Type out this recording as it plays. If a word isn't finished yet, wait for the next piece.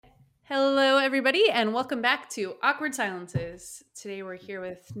Hello, everybody, and welcome back to Awkward Silences. Today we're here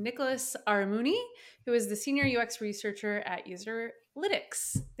with Nicholas Aramouni, who is the Senior UX Researcher at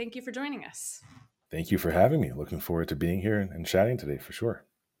Userlytics. Thank you for joining us. Thank you for having me. Looking forward to being here and chatting today for sure.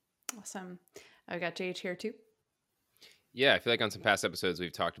 Awesome. I've got JH here too. Yeah, I feel like on some past episodes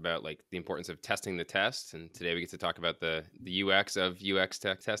we've talked about like the importance of testing the test, and today we get to talk about the UX of UX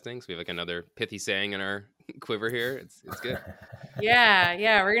testing. So we have like another pithy saying in our quiver here. It's good.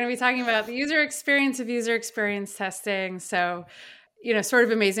 Yeah. We're going to be talking about the user experience of user experience testing. So, sort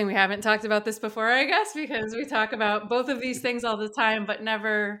of amazing. We haven't talked about this before, I guess, because we talk about both of these things all the time, but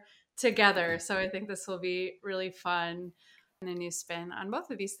never together. So I think this will be really fun and a new spin on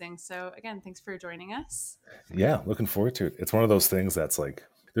both of these things. So again, thanks for joining us. Yeah, looking forward to it. It's one of those things that's like,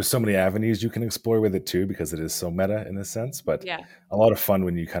 there's so many avenues you can explore with it too, because it is so meta in a sense, but Yeah. a lot of fun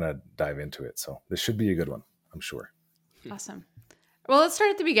when you kind of dive into it. So this should be a good one, I'm sure. Awesome. Well, let's start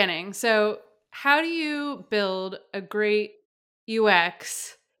at the beginning. So how do you build a great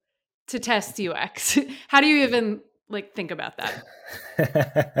UX to test UX? How do you even think about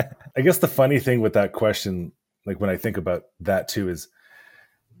that? I guess the funny thing with that question, like when I think about that too, is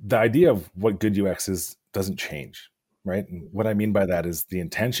the idea of what good UX is doesn't change, right? And what I mean by that is the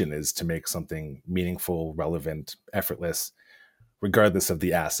intention is to make something meaningful, relevant, effortless, regardless of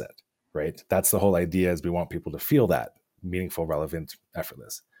the asset, right? That's the whole idea is we want people to feel that meaningful, relevant,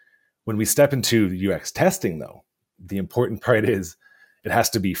 effortless. When we step into UX testing though, the important part is it has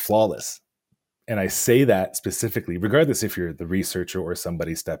to be flawless. And I say that specifically, regardless if you're the researcher or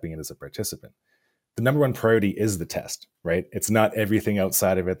somebody stepping in as a participant. The number one priority is the test, right? It's not everything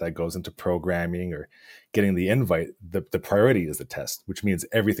outside of it that goes into programming or getting the invite. The priority is the test, which means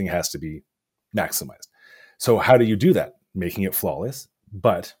everything has to be maximized. So how do you do that? Making it flawless,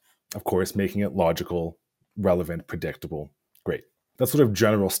 but of course, making it logical, relevant, predictable. Great. That's sort of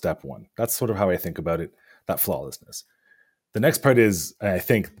general step one. That's sort of how I think about it, that flawlessness. The next part is, I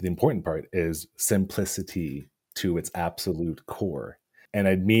think the important part is simplicity to its absolute core. And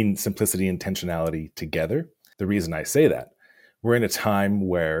I mean simplicity and intentionality together. The reason I say that, we're in a time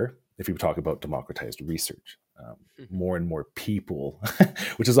where, if you talk about democratized research, more and more people,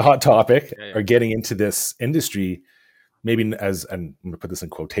 which is a hot topic, are getting into this industry, maybe as, and I'm going to put this in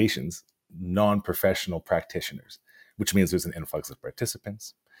quotations, non-professional practitioners, which means there's an influx of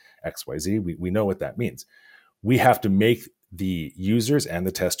participants, XYZ. We know what that means. We have to make the users and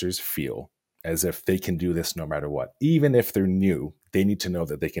the testers feel as if they can do this no matter what. Even if they're new, they need to know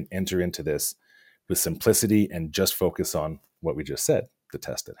that they can enter into this with simplicity and just focus on what we just said, the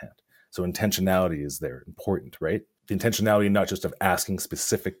test at hand. So intentionality is there, important, right? The intentionality not just of asking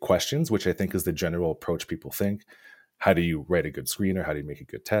specific questions, which I think is the general approach people think. How do you write a good screener? How do you make a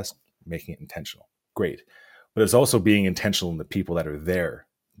good test? Making it intentional. Great. But it's also being intentional in the people that are there.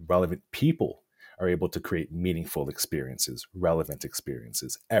 Relevant people are able to create meaningful experiences, relevant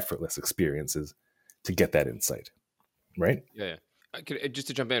experiences, effortless experiences to get that insight, right? Yeah. Just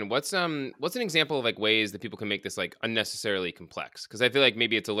to jump in, what's an example of like ways that people can make this like unnecessarily complex? Because I feel like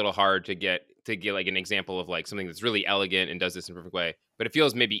maybe it's a little hard to get like an example of like something that's really elegant and does this in a perfect way, but it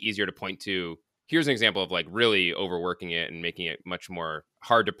feels maybe easier to point to. Here's an example of like really overworking it and making it much more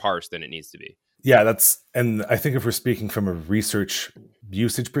hard to parse than it needs to be. Yeah, and I think if we're speaking from a research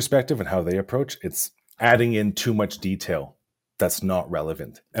usage perspective and how they approach, it's adding in too much detail that's not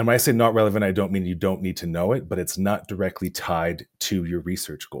relevant. And when I say not relevant, I don't mean you don't need to know it, but it's not directly tied to your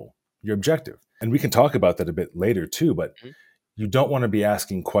research goal, your objective. And we can talk about that a bit later too, but you don't want to be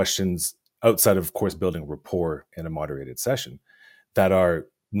asking questions outside of course, building rapport in a moderated session that are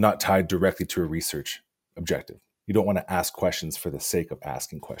not tied directly to a research objective. You don't want to ask questions for the sake of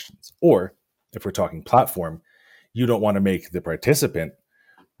asking questions. Or if we're talking platform, you don't want to make the participant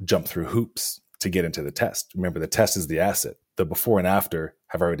jump through hoops to get into the test. Remember, the test is the asset. The before and after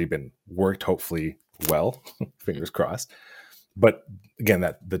have already been worked, hopefully well, fingers crossed. But again,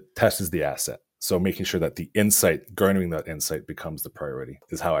 that the test is the asset. So making sure that the insight, garnering that insight becomes the priority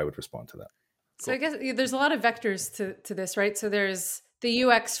is how I would respond to that. So I guess there's a lot of vectors to this, right? So there's the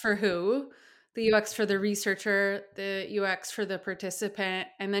UX for who, the UX for the researcher, the UX for the participant,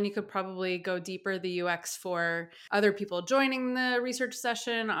 and then you could probably go deeper, the UX for other people joining the research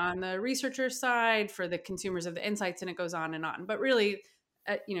session on the researcher side, for the consumers of the insights, and it goes on and on. But really,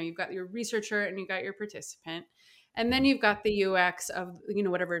 you've got your researcher and you've got your participant. And then you've got the UX of,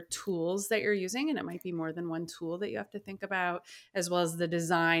 whatever tools that you're using, and it might be more than one tool that you have to think about, as well as the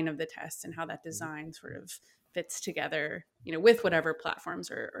design of the test and how that design sort of fits together, with whatever platforms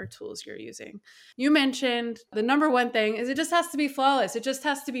or tools you're using. You mentioned the number one thing is it just has to be flawless. It just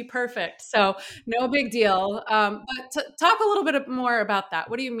has to be perfect. So no big deal. But talk a little bit more about that.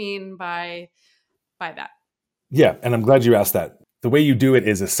 What do you mean by that? Yeah, and I'm glad you asked that. The way you do it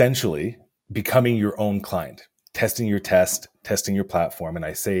is essentially becoming your own client, testing your test, testing your platform. And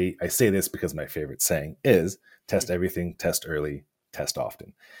I say this because my favorite saying is test everything, test early, test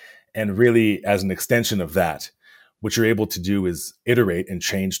often. And really, as an extension of that, what you're able to do is iterate and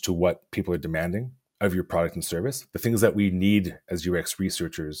change to what people are demanding of your product and service. The things that we need as UX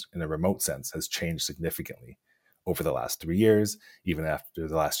researchers in a remote sense has changed significantly over the last 3 years, even after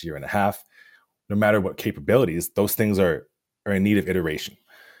the last year and a half. No matter what capabilities, those things are in need of iteration.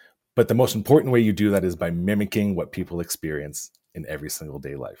 But the most important way you do that is by mimicking what people experience in every single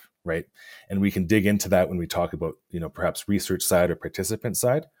day life, right? And we can dig into that when we talk about, perhaps research side or participant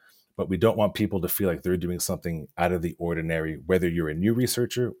side, but we don't want people to feel like they're doing something out of the ordinary, whether you're a new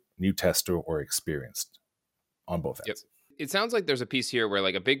researcher, new tester, or experienced on both ends. Yep. It sounds like there's a piece here where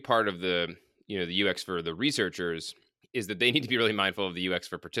like a big part of the UX for the researchers is that they need to be really mindful of the UX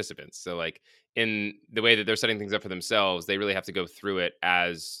for participants. So like in the way that they're setting things up for themselves, they really have to go through it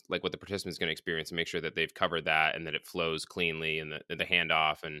as like what the participant is going to experience and make sure that they've covered that and that it flows cleanly and the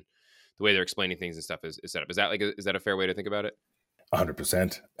handoff and the way they're explaining things and stuff is set up. Is that a fair way to think about it?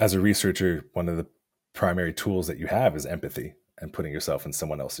 100%. As a researcher, one of the primary tools that you have is empathy and putting yourself in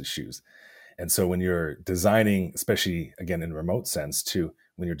someone else's shoes. And so when you're designing, especially again in a remote sense too,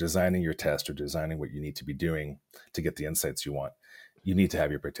 when you're designing your test or designing what you need to be doing to get the insights you want, you need to have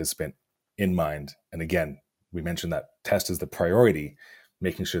your participant in mind. And again, we mentioned that test is the priority,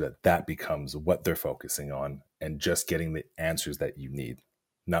 making sure that that becomes what they're focusing on and just getting the answers that you need,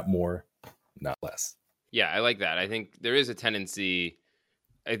 not more, not less. Yeah, I like that. I think there is a tendency,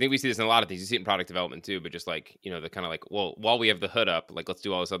 I think we see this in a lot of things. You see it in product development too, but just like, the kind of like, well, while we have the hood up, like, let's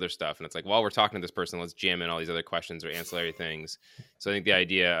do all this other stuff. And it's like, while we're talking to this person, let's jam in all these other questions or ancillary things. So I think the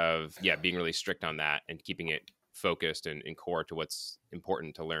idea of, being really strict on that and keeping it focused and core to what's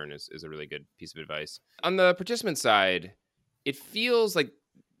important to learn is a really good piece of advice. On the participant side, it feels like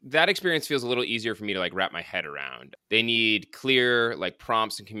that experience feels a little easier for me to like wrap my head around. They need clear like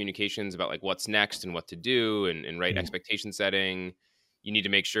prompts and communications about like what's next and what to do and right expectation setting. You need to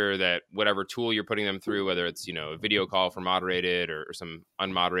make sure that whatever tool you're putting them through, whether it's, a video call for moderated or some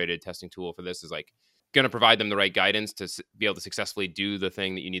unmoderated testing tool for this, is like going to provide them the right guidance to be able to successfully do the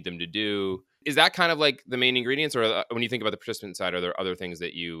thing that you need them to do. Is that kind of like the main ingredients? Or when you think about the participant side, are there other things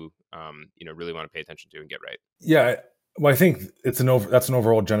that you, really want to pay attention to and get right? Yeah. Well, I think that's an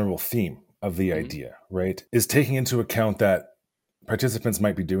overall general theme of the idea, right? Is taking into account that participants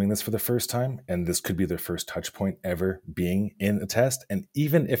might be doing this for the first time, and this could be their first touch point ever being in a test. And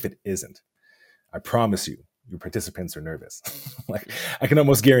even if it isn't, I promise you, your participants are nervous. Like I can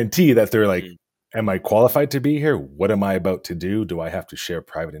almost guarantee that they're like, am I qualified to be here? What am I about to do? Do I have to share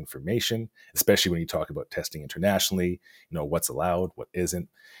private information? Especially when you talk about testing internationally, what's allowed, what isn't.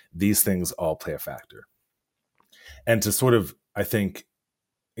 These things all play a factor. And to sort of, I think,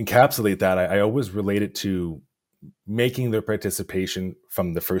 encapsulate that, I always relate it to making their participation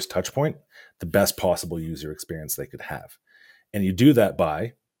from the first touch point the best possible user experience they could have. And you do that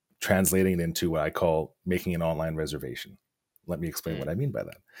by translating it into what I call making an online reservation. Let me explain what I mean by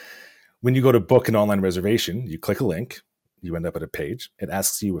that. When you go to book an online reservation, you click a link, you end up at a page. It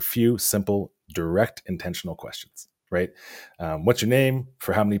asks you a few simple, direct, intentional questions, right? What's your name?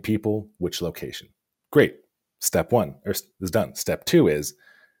 For how many people? Which location? Great. Step one is done. Step two is,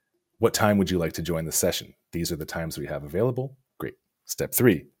 what time would you like to join the session? These are the times we have available. Great. Step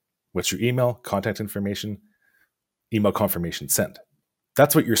three, what's your email, contact information, email confirmation sent.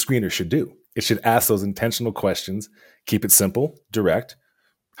 That's what your screener should do. It should ask those intentional questions, keep it simple, direct.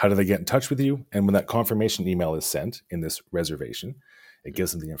 How do they get in touch with you? And when that confirmation email is sent in this reservation, it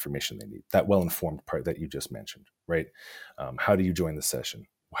gives them the information they need. That well-informed part that you just mentioned, right? How do you join the session?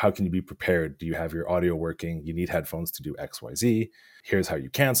 How can you be prepared? Do you have your audio working? You need headphones to do X, Y, Z. Here's how you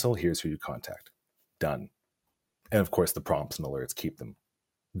cancel. Here's who you contact. Done. And of course, the prompts and alerts keep them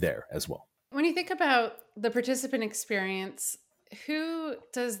there as well. When you think about the participant experience, who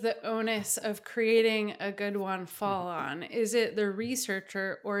does the onus of creating a good one fall on? Is it the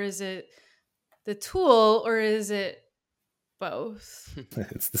researcher, or is it the tool, or is it both?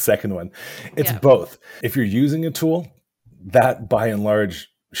 It's the second one. It's both. If you're using a tool, that by and large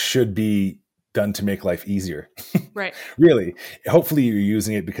should be done to make life easier. Right. Really. Hopefully you're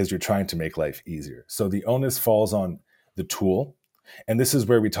using it because you're trying to make life easier. So the onus falls on the tool. And this is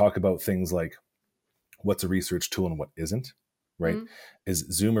where we talk about things like what's a research tool and what isn't, right? Mm-hmm. Is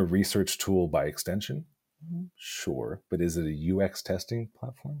Zoom a research tool by extension? Sure, but is it a UX testing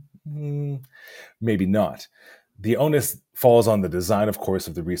platform? Maybe not. The onus falls on the design, of course,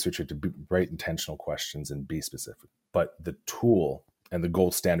 of the researcher to write intentional questions and be specific. But the tool and the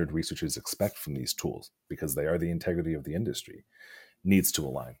gold standard researchers expect from these tools, because they are the integrity of the industry, needs to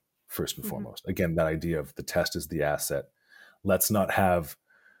align first and foremost. Again, that idea of the test is the asset. Let's not have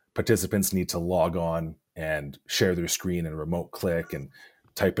participants need to log on and share their screen and remote click and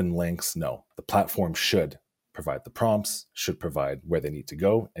type in links. No, the platform should provide the prompts, should provide where they need to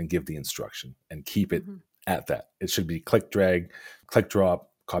go and give the instruction and keep it at that. It should be click, drag, click,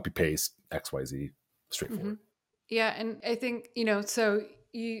 drop, copy, paste, XYZ, straightforward. Yeah. And I think, so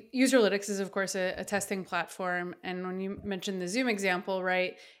Userlytics is, of course, a testing platform. And when you mentioned the Zoom example,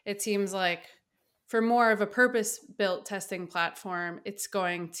 right, it seems like for more of a purpose-built testing platform, it's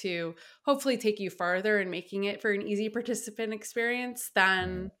going to hopefully take you farther in making it for an easy participant experience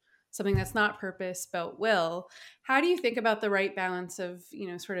than something that's not purpose-built will. How do you think about the right balance of,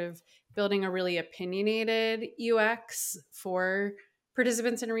 sort of building a really opinionated UX for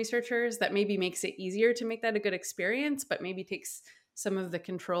participants and researchers that maybe makes it easier to make that a good experience, but maybe takes some of the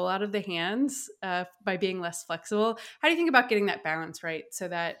control out of the hands by being less flexible? How do you think about getting that balance right so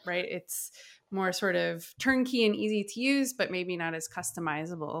that, right, it's more sort of turnkey and easy to use, but maybe not as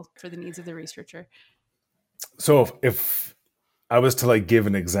customizable for the needs of the researcher? So if I was to give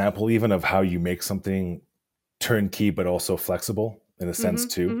an example even of how you make something turnkey, but also flexible in a sense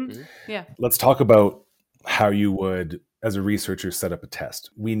too, Yeah. Let's talk about how you would, as a researcher, set up a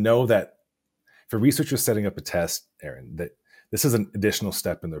test. We know that for researchers setting up a test, Aaron, that this is an additional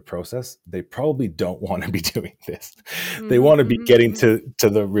step in their process. They probably don't want to be doing this. They want to be getting to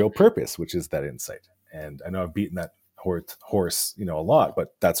the real purpose, which is that insight. And I know I've beaten that horse, a lot,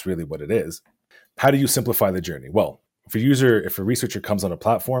 but that's really what it is. How do you simplify the journey? Well, if a researcher comes on a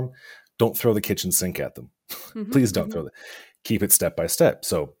platform, don't throw the kitchen sink at them. Please don't throw it. Keep it step by step.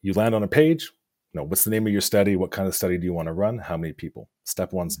 So you land on a page. What's the name of your study? What kind of study do you want to run? How many people?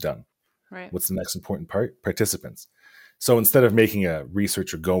 Step one's done. Right. What's the next important part? Participants. So instead of making a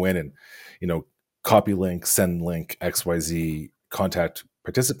researcher go in and, copy link, send link, XYZ, contact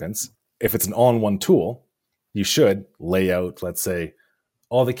participants, if it's an all-in-one tool, you should lay out, let's say,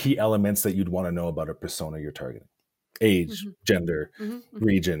 all the key elements that you'd want to know about a persona you're targeting. Age, gender,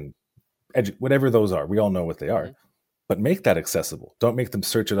 region, whatever those are. We all know what they are. But make that accessible. Don't make them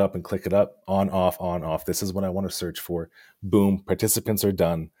search it up and click it up, on, off. This is what I want to search for. Boom, participants are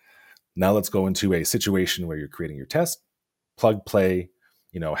done. Now let's go into a situation where you're creating your test, plug, play,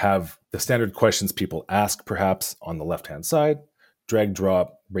 have the standard questions people ask perhaps on the left-hand side, drag,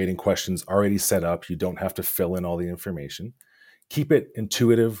 drop, rating questions already set up. You don't have to fill in all the information. Keep it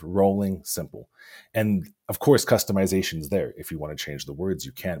intuitive, rolling, simple. And of course, customization is there. If you want to change the words,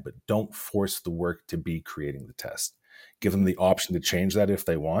 you can, but don't force the work to be creating the test. Give them the option to change that if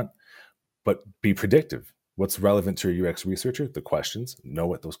they want, but be predictive. What's relevant to your UX researcher? The questions, know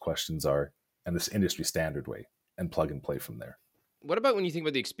what those questions are, and this industry standard way, and plug and play from there. What about when you think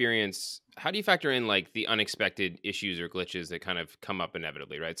about the experience? How do you factor in the unexpected issues or glitches that kind of come up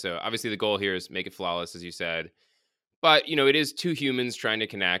inevitably, right? So obviously the goal here is make it flawless, as you said. But, it is two humans trying to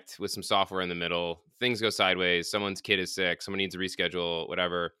connect with some software in the middle. Things go sideways. Someone's kid is sick. Someone needs to reschedule,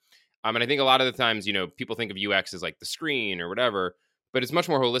 whatever. And I think a lot of the times, people think of UX as the screen or whatever, but it's much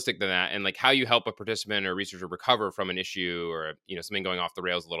more holistic than that. And how you help a participant or researcher recover from an issue or, something going off the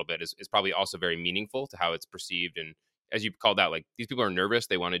rails a little bit is probably also very meaningful to how it's perceived. And as you called out, these people are nervous.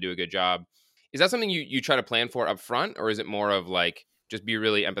 They want to do a good job. Is that something you try to plan for up front, or is it more of just be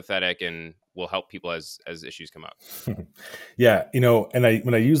really empathetic and we'll help people as issues come up? Yeah. And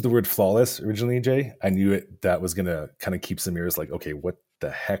when I used the word flawless originally, Jay, I knew that was going to kind of keep some ears okay, what the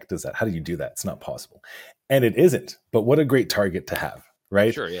heck does that? How do you do that? It's not possible. And it isn't, but what a great target to have,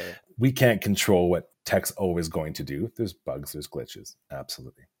 right? Sure. Yeah. We can't control what tech's always going to do. There's bugs, there's glitches.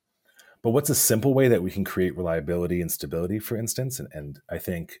 Absolutely. But what's a simple way that we can create reliability and stability, for instance? And I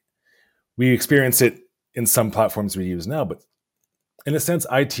think we experience it in some platforms we use now, but in a sense,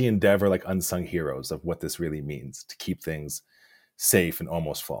 IT and dev are unsung heroes of what this really means to keep things safe and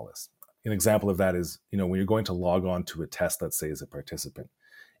almost flawless. An example of that is, when you're going to log on to a test, let's say as a participant,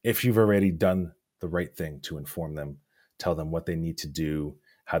 if you've already done the right thing to inform them, tell them what they need to do,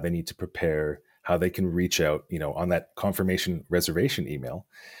 how they need to prepare, how they can reach out, on that confirmation reservation email.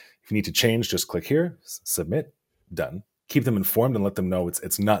 If you need to change, just click here, submit, done. Keep them informed and let them know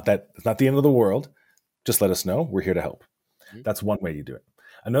it's not the end of the world. Just let us know. We're here to help. That's one way you do it.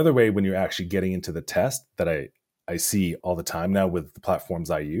 Another way, when you're actually getting into the test that I see all the time now with the platforms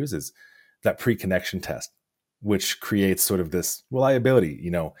I use, is that pre-connection test, which creates sort of this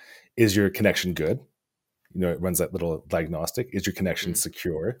reliability. Is your connection good? it runs that little diagnostic. Is your connection Mhm.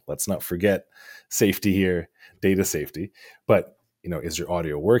 secure? Let's not forget safety here, data safety. But, is your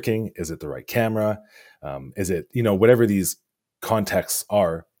audio working? Is it the right camera? Is it, whatever these contexts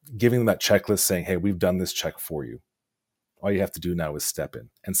are, giving them that checklist saying, hey, we've done this check for you. All you have to do now is step in.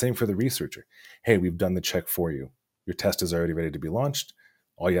 And same for the researcher. Hey, we've done the check for you. Your test is already ready to be launched.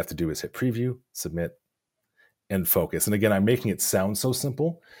 All you have to do is hit preview, submit, and focus. And again, I'm making it sound so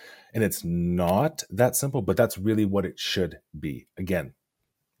simple, and it's not that simple, but that's really what it should be. Again,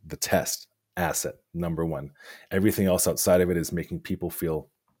 the test asset, number one. Everything else outside of it is making people feel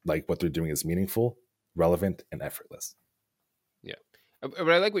like what they're doing is meaningful, relevant, and effortless. Yeah. But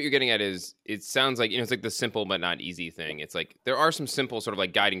I like what you're getting at is it sounds like, it's like the simple but not easy thing. It's like there are some simple sort of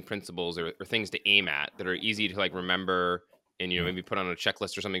like guiding principles or things to aim at that are easy to like remember and, maybe put on a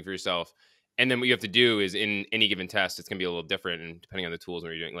checklist or something for yourself. And then what you have to do is in any given test, it's going to be a little different. And depending on the tools and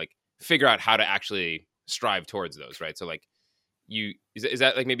what you're doing, like figure out how to actually strive towards those, right? So like is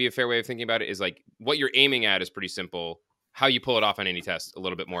that like maybe a fair way of thinking about it is like what you're aiming at is pretty simple. How you pull it off on any test, a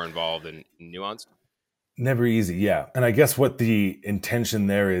little bit more involved and nuanced. Never easy, yeah. And I guess what the intention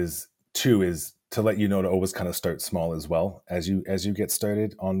there is too is to let you know to always kind of start small as well as you get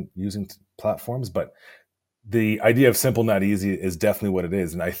started on using platforms. But the idea of simple, not easy is definitely what it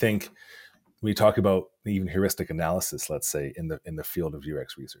is. And I think we talk about even heuristic analysis, let's say in the field of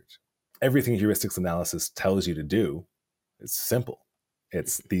UX research, everything heuristics analysis tells you to do is simple.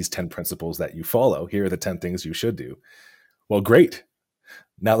 It's these 10 principles that you follow. Here are the 10 things you should do. Well, great.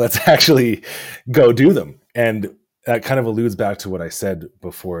 Now let's actually go do them. And that kind of alludes back to what I said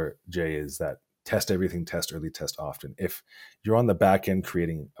before, Jay, is that test everything, test early, test often. If you're on the back end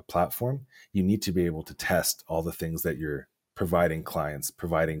creating a platform, you need to be able to test all the things that you're providing clients,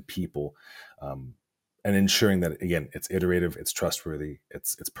 providing people, and ensuring that, again, it's iterative, it's trustworthy,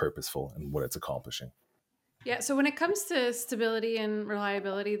 it's purposeful in what it's accomplishing. Yeah. So when it comes to stability and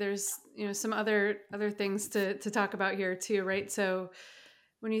reliability, there's some other things to talk about here too, right? So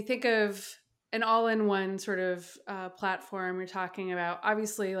when you think of an all-in-one sort of platform, you're talking about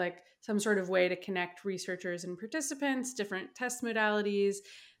obviously like some sort of way to connect researchers and participants, different test modalities.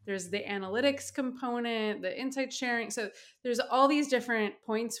 There's the analytics component, the insight sharing. So there's all these different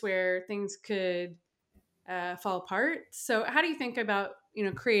points where things could fall apart. So how do you think about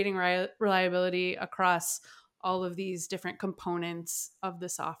creating reliability across all of these different components of the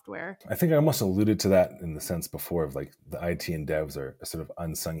software? I think I almost alluded to that in the sense before of like the IT and devs are sort of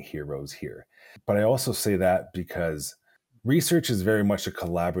unsung heroes here. But I also say that because research is very much a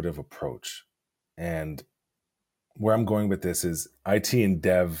collaborative approach. And where I'm going with this is IT and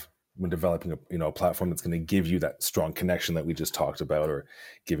dev, when developing a platform that's going to give you that strong connection that we just talked about, or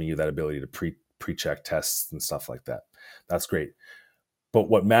giving you that ability to pre-check tests and stuff like that. That's great. But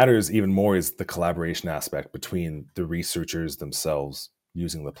what matters even more is the collaboration aspect between the researchers themselves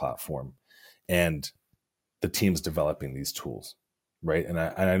using the platform and the teams developing these tools, right? And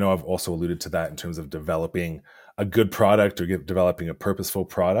I know I've also alluded to that in terms of developing a good product or developing a purposeful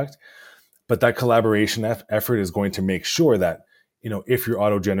product. But that collaboration effort is going to make sure that, if you're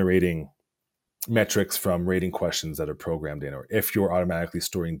auto-generating metrics from rating questions that are programmed in, or if you're automatically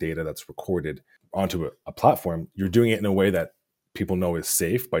storing data that's recorded onto a platform, you're doing it in a way that people know is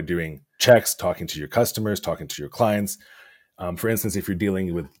safe by doing checks, talking to your customers, talking to your clients. For instance, if you're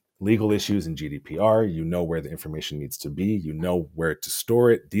dealing with legal issues in GDPR, you know where the information needs to be, you know where to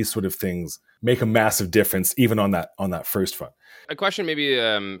store it. These sort of things make a massive difference, even on that first front. A question maybe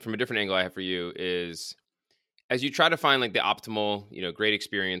from a different angle I have for you is, as you try to find like the optimal, great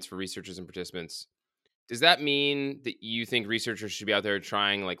experience for researchers and participants, does that mean that you think researchers should be out there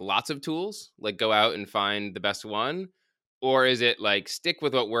trying like lots of tools, like go out and find the best one? Or is it like stick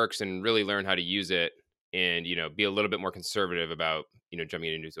with what works and really learn how to use it and, be a little bit more conservative about, jumping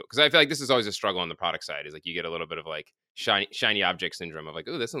into a new tool? Because I feel like this is always a struggle on the product side, is like you get a little bit of like shiny object syndrome of like,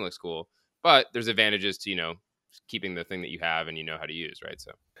 oh, this one looks cool. But there's advantages to, keeping the thing that you have and you know how to use, right?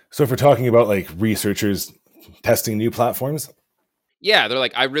 So if we're talking about like researchers testing new platforms, yeah, they're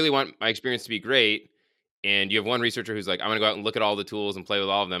like, I really want my experience to be great. And you have one researcher who's like, I'm going to go out and look at all the tools and play with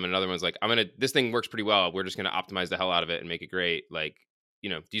all of them. And another one's like, this thing works pretty well. We're just going to optimize the hell out of it and make it great. Like,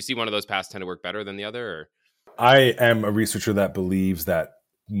 do you see one of those paths tend to work better than the other? Or? I am a researcher that believes that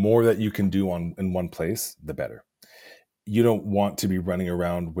more that you can do in one place, the better. You don't want to be running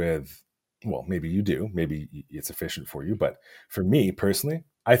around with, well, maybe you do, maybe it's efficient for you. But for me personally,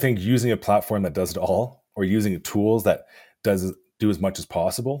 I think using a platform that does it all, or using tools that do as much as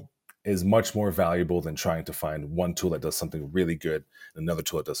possible, is much more valuable than trying to find one tool that does something really good and another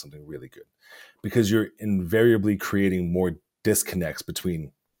tool that does something really good. Because you're invariably creating more disconnects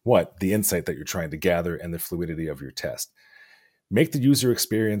between what? The insight that you're trying to gather and the fluidity of your test. Make the user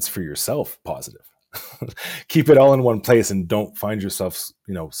experience for yourself positive. Keep it all in one place and don't find yourself,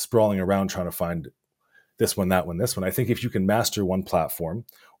 sprawling around trying to find this one, that one, this one. I think if you can master one platform,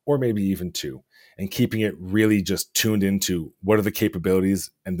 or maybe even two, and keeping it really just tuned into what are the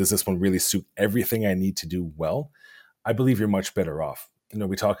capabilities and does this one really suit everything I need to do well, I believe you're much better off.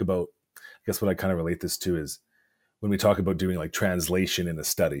 We talk about, I guess what I kind of relate this to is when we talk about doing like translation in a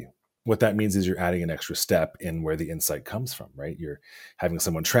study, what that means is you're adding an extra step in where the insight comes from, right? You're having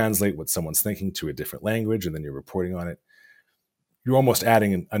someone translate what someone's thinking to a different language, and then you're reporting on it. You're almost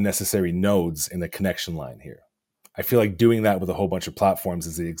adding unnecessary nodes in the connection line here. I feel like doing that with a whole bunch of platforms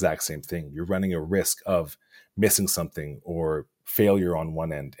is the exact same thing. You're running a risk of missing something or failure on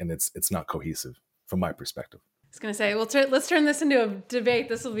one end, and it's not cohesive from my perspective. I was going to say, well, let's turn this into a debate.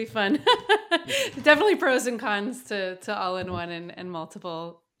 This will be fun. Definitely pros and cons to all-in-one and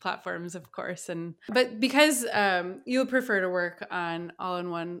multiple platforms, of course. But because you would prefer to work on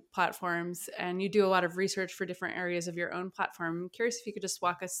all-in-one platforms and you do a lot of research for different areas of your own platform, I'm curious if you could just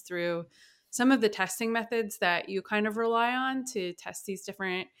walk us through some of the testing methods that you kind of rely on to test these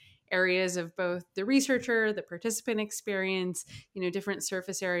different areas of both the researcher, the participant experience, different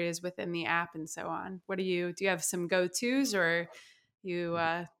surface areas within the app and so on. Do you have some go-tos, or you?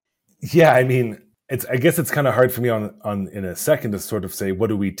 Yeah, I mean, I guess it's kind of hard for me on in a second to sort of say, what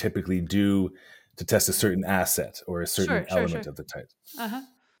do we typically do to test a certain asset or a certain element of the type? Uh-huh.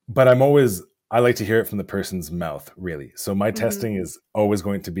 But I like to hear it from the person's mouth, really. So my testing is always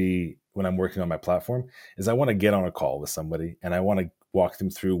going to be, when I'm working on my platform, is I want to get on a call with somebody and I want to walk them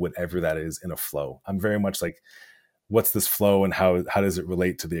through whatever that is in a flow. I'm very much like, what's this flow and how does it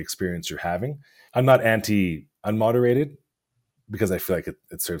relate to the experience you're having? I'm not anti-unmoderated because I feel like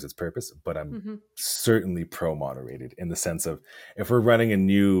it serves its purpose, but I'm certainly pro-moderated in the sense of if we're running a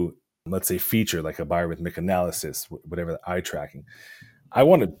new, let's say, feature like a biorhythmic analysis, whatever, eye tracking, I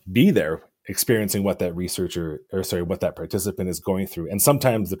want to be there experiencing what that participant is going through. And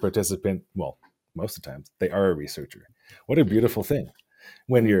sometimes the participant, well, most of the times, they are a researcher. What a beautiful thing.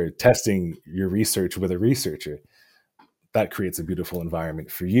 When you're testing your research with a researcher, that creates a beautiful environment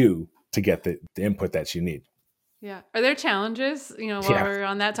for you to get the input that you need. Yeah. Are there challenges, while we're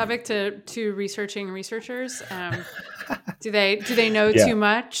on that topic to researching researchers? Do they know too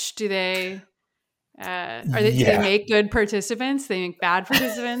much? Do they... do they make good participants? They make bad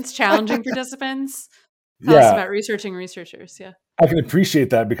participants, challenging participants? Tell us about researching researchers. Yeah. I can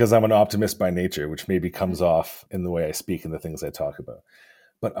appreciate that because I'm an optimist by nature, which maybe comes off in the way I speak and the things I talk about.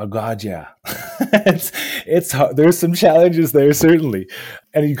 But oh God, yeah, it's hard. There's some challenges there, certainly.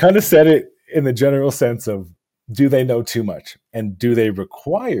 And you kind of said it in the general sense of, do they know too much? And do they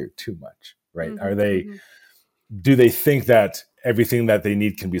require too much? Right? Do they think that everything that they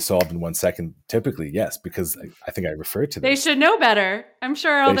need can be solved in 1 second? Typically, yes, because I think I referred to this. They should know better. I'm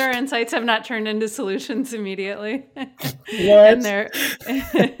sure all their insights have not turned into solutions immediately. What?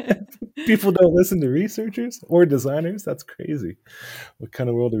 People don't listen to researchers or designers? That's crazy. What kind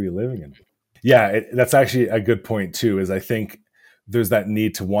of world are we living in? Yeah, that's actually a good point too, is I think there's that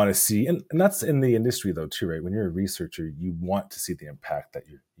need to want to see, and that's in the industry though too, right? When you're a researcher, you want to see the impact that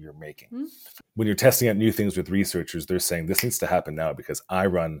you're making. When you're testing out new things with researchers, they're saying this needs to happen now because I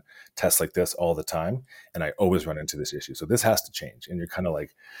run tests like this all the time and I always run into this issue. So this has to change. And you're kind of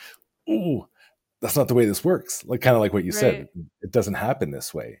like, ooh, that's not the way this works. Like kind of like what you said, it doesn't happen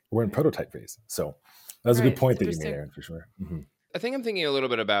this way. We're in prototype phase. So that was a good point that you made, Aaron, for sure. I think I'm thinking a little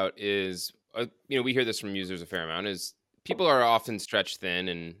bit about is, we hear this from users a fair amount, is people are often stretched thin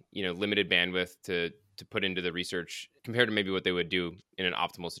and, limited bandwidth to put into the research compared to maybe what they would do in an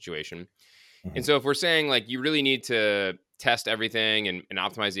optimal situation. And so if we're saying like, you really need to test everything and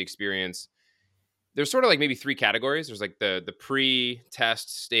optimize the experience, there's sort of like maybe three categories. There's like the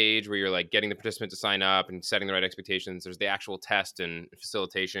pre-test stage where you're like getting the participant to sign up and setting the right expectations. There's the actual test and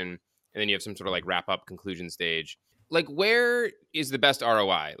facilitation. And then you have some sort of like wrap up conclusion stage. Like, where is the best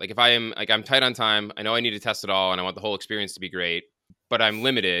ROI? Like, if I'm tight on time, I know I need to test it all and I want the whole experience to be great, but I'm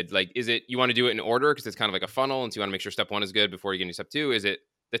limited. Like, is it, you want to do it in order because it's kind of like a funnel, and so you want to make sure step one is good before you get into step two? Is it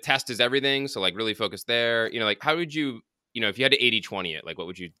the test is everything? So like really focus there, like how would you, if you had to 80-20 it, like what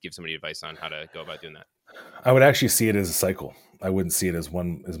would you give somebody advice on how to go about doing that? I would actually see it as a cycle. I wouldn't see it as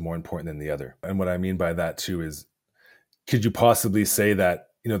one is more important than the other. And what I mean by that too is, could you possibly say that,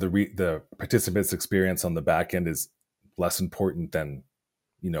 the participant's experience on the back end is less important than,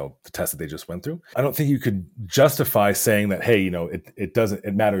 the test that they just went through? I don't think you could justify saying that, hey,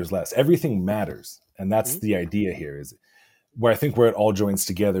 it matters less. Everything matters. And that's the idea here, is where I think where it all joins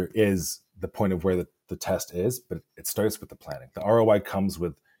together is the point of where the test is, but it starts with the planning. The ROI comes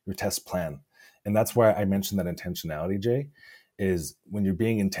with your test plan. And that's why I mentioned that intentionality, Jay, is when you're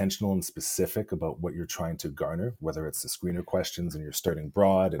being intentional and specific about what you're trying to garner, whether it's the screener questions and you're starting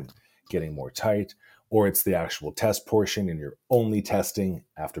broad and getting more tight, or it's the actual test portion and you're only testing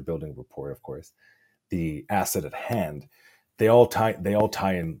after building rapport, of course, the asset at hand, they all tie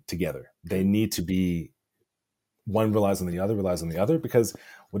in together. They need to be, one relies on the other, because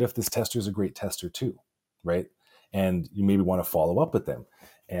what if this tester is a great tester too, right? And you maybe want to follow up with them.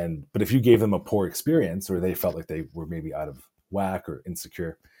 But if you gave them a poor experience, or they felt like they were maybe out of whack or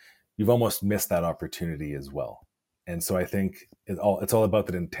insecure, you've almost missed that opportunity as well. And so I think it's all about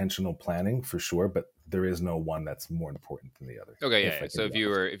that intentional planning for sure, but there is no one that's more important than the other. Okay, yeah. So if you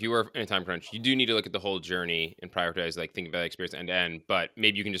were in a time crunch, you do need to look at the whole journey and prioritize, like think about the experience end to end. But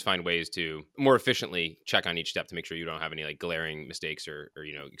maybe you can just find ways to more efficiently check on each step to make sure you don't have any like glaring mistakes or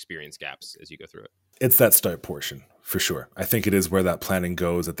experience gaps as you go through it. It's that start portion for sure. I think it is where that planning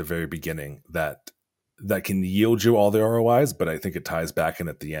goes at the very beginning that can yield you all the ROIs, but I think it ties back in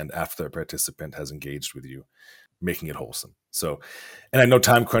at the end after the participant has engaged with you, making it wholesome. So, and I know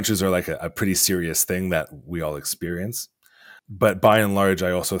time crunches are like a pretty serious thing that we all experience, but by and large,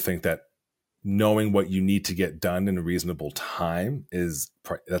 I also think that knowing what you need to get done in a reasonable time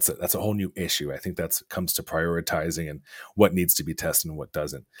that's a whole new issue. I think that comes to prioritizing and what needs to be tested and what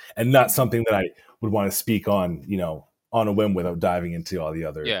doesn't, and not something that I would want to speak on, on a whim without diving into all the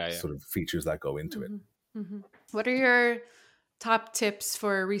other sort of features that go into it. Mm-hmm. What are your top tips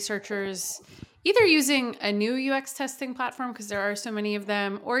for researchers either using a new UX testing platform, because there are so many of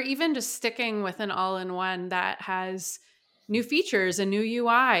them, or even just sticking with an all-in-one that has new features and new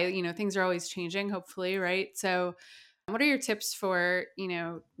UI? Things are always changing, hopefully, right? So what are your tips for,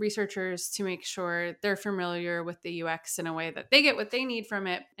 researchers to make sure they're familiar with the UX in a way that they get what they need from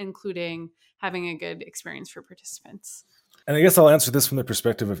it, including having a good experience for participants? And I guess I'll answer this from the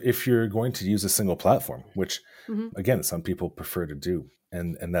perspective of if you're going to use a single platform, which again, some people prefer to do,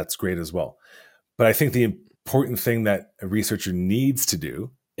 and that's great as well. But I think the important thing that a researcher needs to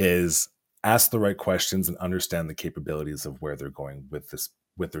do is ask the right questions and understand the capabilities of where they're going with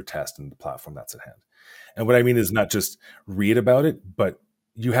their test and the platform that's at hand. And what I mean is not just read about it, but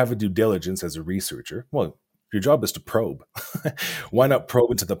you have a due diligence as a researcher. Well, your job is to probe. Why not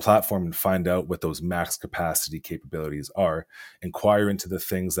probe into the platform and find out what those max capacity capabilities are? Inquire into the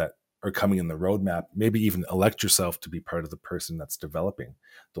things that are coming in the roadmap. Maybe even elect yourself to be part of the person that's developing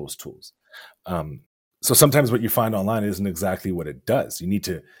those tools. So sometimes what you find online isn't exactly what it does. You need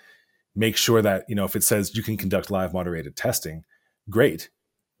to make sure that, if it says you can conduct live moderated testing, great.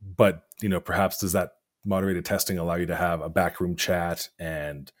 But, perhaps does that moderated testing allow you to have a backroom chat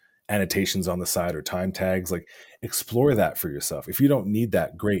and annotations on the side or time tags? Like, explore that for yourself. If you don't need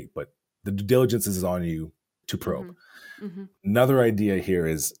that, great. But the due diligence is on you to probe. Mm-hmm. Another idea here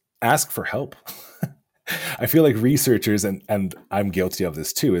is ask for help. I feel like researchers, and I'm guilty of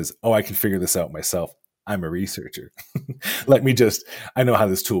this too, is, I can figure this out myself. I'm a researcher. I know how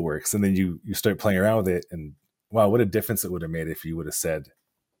this tool works. And then you start playing around with it, and wow, what a difference it would have made if you would have said,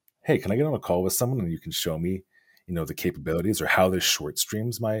 hey, can I get on a call with someone and you can show me, the capabilities or how this short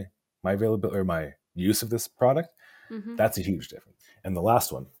streams my availability or my use of this product? Mm-hmm. That's a huge difference. And the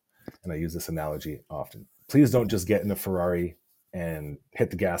last one, and I use this analogy often, please don't just get in a Ferrari and hit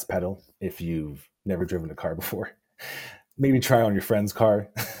the gas pedal if you've never driven a car before. Maybe try on your friend's car,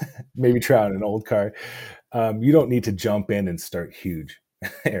 maybe try on an old car. You don't need to jump in and start huge,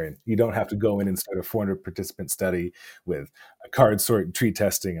 Aaron. You don't have to go in and start a 400 participant study with a card sort and tree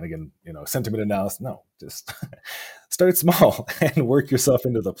testing and again, sentiment analysis. No, just start small and work yourself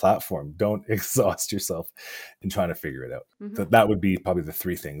into the platform. Don't exhaust yourself in trying to figure it out. Mm-hmm. So that would be probably the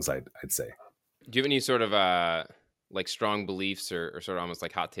three things I'd say. Do you have any sort of like strong beliefs or sort of almost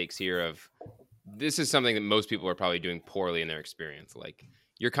like hot takes here of, this is something that most people are probably doing poorly in their experience? Like,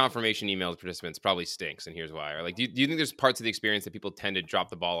 your confirmation email to participants probably stinks, and here's why. Or like, do you think there's parts of the experience that people tend to drop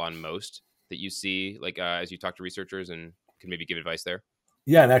the ball on most that you see, like as you talk to researchers, and can maybe give advice there?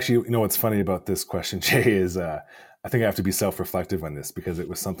 Yeah, and actually, what's funny about this question, Jay, is I think I have to be self-reflective on this because it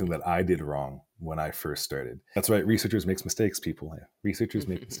was something that I did wrong when I first started. That's right, researchers make mistakes, people. Researchers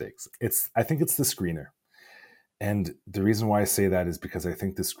make mistakes. I think it's the screener. And the reason why I say that is because I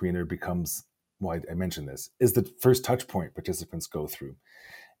think the screener becomes, I mentioned this, is the first touch point participants go through.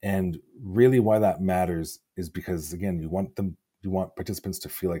 And really why that matters is because, again, you want participants to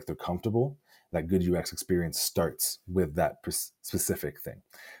feel like they're comfortable. That good UX experience starts with that specific thing.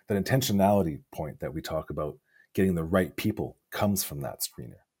 That intentionality point that we talk about, getting the right people, comes from that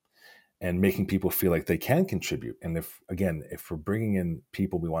screener and making people feel like they can contribute. And if we're bringing in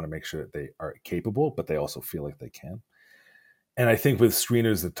people, we want to make sure that they are capable, but they also feel like they can. And I think with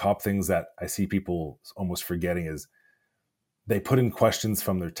screeners, the top things that I see people almost forgetting is they put in questions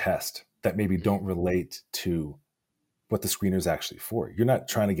from their test that maybe don't relate to what the screener is actually for. You're not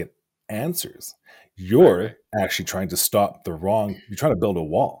trying to get answers. You're actually trying to stop you're trying to build a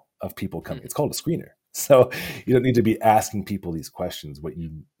wall of people coming. It's called a screener. So you don't need to be asking people these questions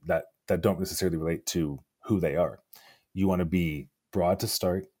that don't necessarily relate to who they are. You want to be broad to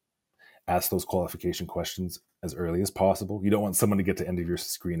start, ask those qualification questions as early as possible. You don't want someone to get to end of your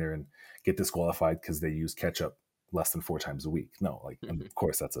screener and get disqualified because they use ketchup less than 4 times a week. No, and of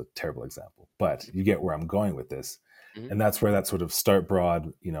course that's a terrible example, but you get where I'm going with this. And that's where that sort of start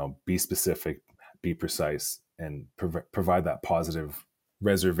broad, be specific, be precise, and provide that positive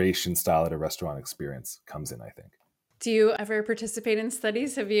reservation style at a restaurant experience comes in, I think. Do you ever participate in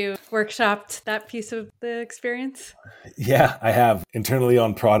studies? Have you workshopped that piece of the experience? Yeah, I have. Internally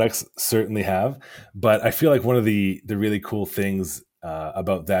on products, certainly have. But I feel like one of the really cool things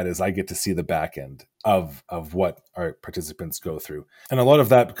about that is I get to see the back end of what our participants go through. And a lot of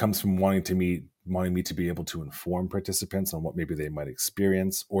that comes from wanting me to be able to inform participants on what maybe they might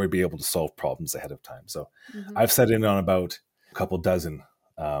experience or be able to solve problems ahead of time. So I've set in on about a couple dozen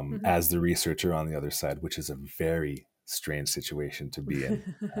as the researcher on the other side, which is a very strange situation to be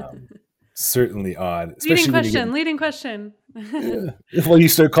in. Certainly odd. Leading question. Well, you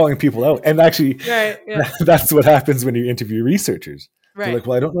start calling people out. And actually, that's what happens when you interview researchers. Right. They're like,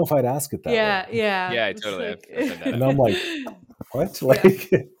 well, I don't know if I'd ask it that way. Yeah, totally. And I'm like, what?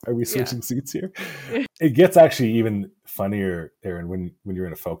 Are we switching seats here? It gets actually even funnier, Erin, when you're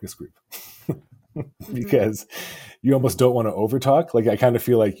in a focus group. Because you almost don't want to overtalk. I kind of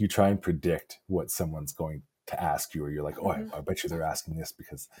feel like you try and predict what someone's going to ask you, or you're like, oh, I bet you they're asking this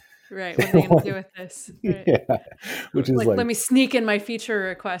because what are they going to do with this? Right. Yeah, which is let me sneak in my feature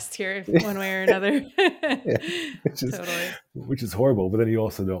request here one way or another. Which is horrible. But then you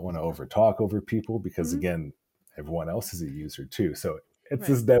also don't want to overtalk over people because again, everyone else is a user too. So it's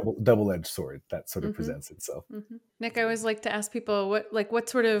this double-edged sword that sort of presents itself. Nick, I always like to ask people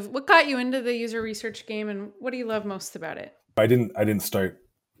what got you into the user research game, and what do you love most about it? I didn't start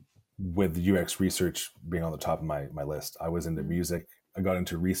with UX research being on the top of my list. I was into music. I got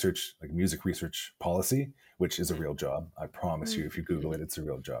into research, like music research policy, which is a real job. I promise you, if you Google it, it's a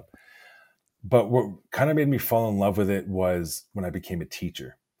real job. But what kind of made me fall in love with it was when I became a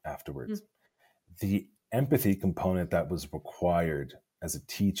teacher afterwards. The empathy component that was required as a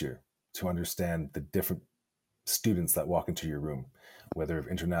teacher to understand the different students that walk into your room, whether of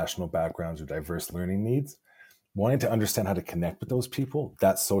international backgrounds or diverse learning needs, wanting to understand how to connect with those people,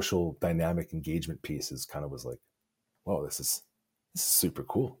 that social dynamic engagement piece is kind of was like, whoa, this is super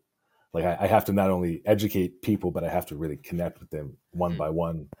cool. I have to not only educate people, but I have to really connect with them one by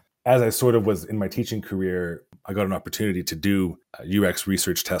one. As I sort of was in my teaching career, I got an opportunity to do a UX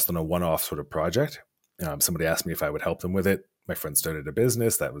research test on a one-off sort of project. Somebody asked me if I would help them with it. My friend started a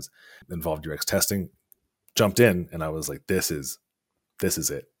business that was involved UX testing, jumped in, and I was like, this is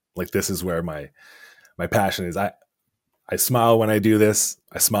it. This is where my passion is. I smile when I do this.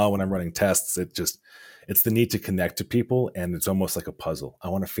 I smile when I'm running tests. It's the need to connect to people, and it's almost like a puzzle. I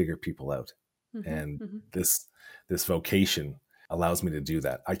want to figure people out. And this vocation allows me to do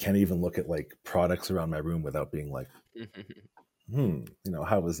that. I can't even look at products around my room without being like,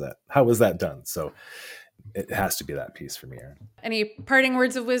 how was that? How was that done? So it has to be that piece for me, Erin. Any parting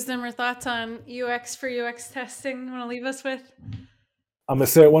words of wisdom or thoughts on UX for UX testing you want to leave us with? I'm going to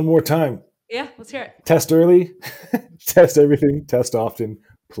say it one more time. Yeah, let's hear it. Test early, test everything, test often.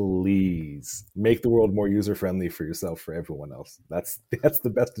 Please make the world more user-friendly for yourself, for everyone else. That's the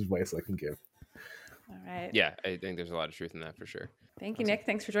best advice I can give. All right. Yeah, I think there's a lot of truth in that for sure. Thank you, Nick.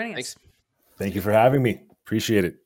 Thanks for joining us. Thank you for having me. Appreciate it.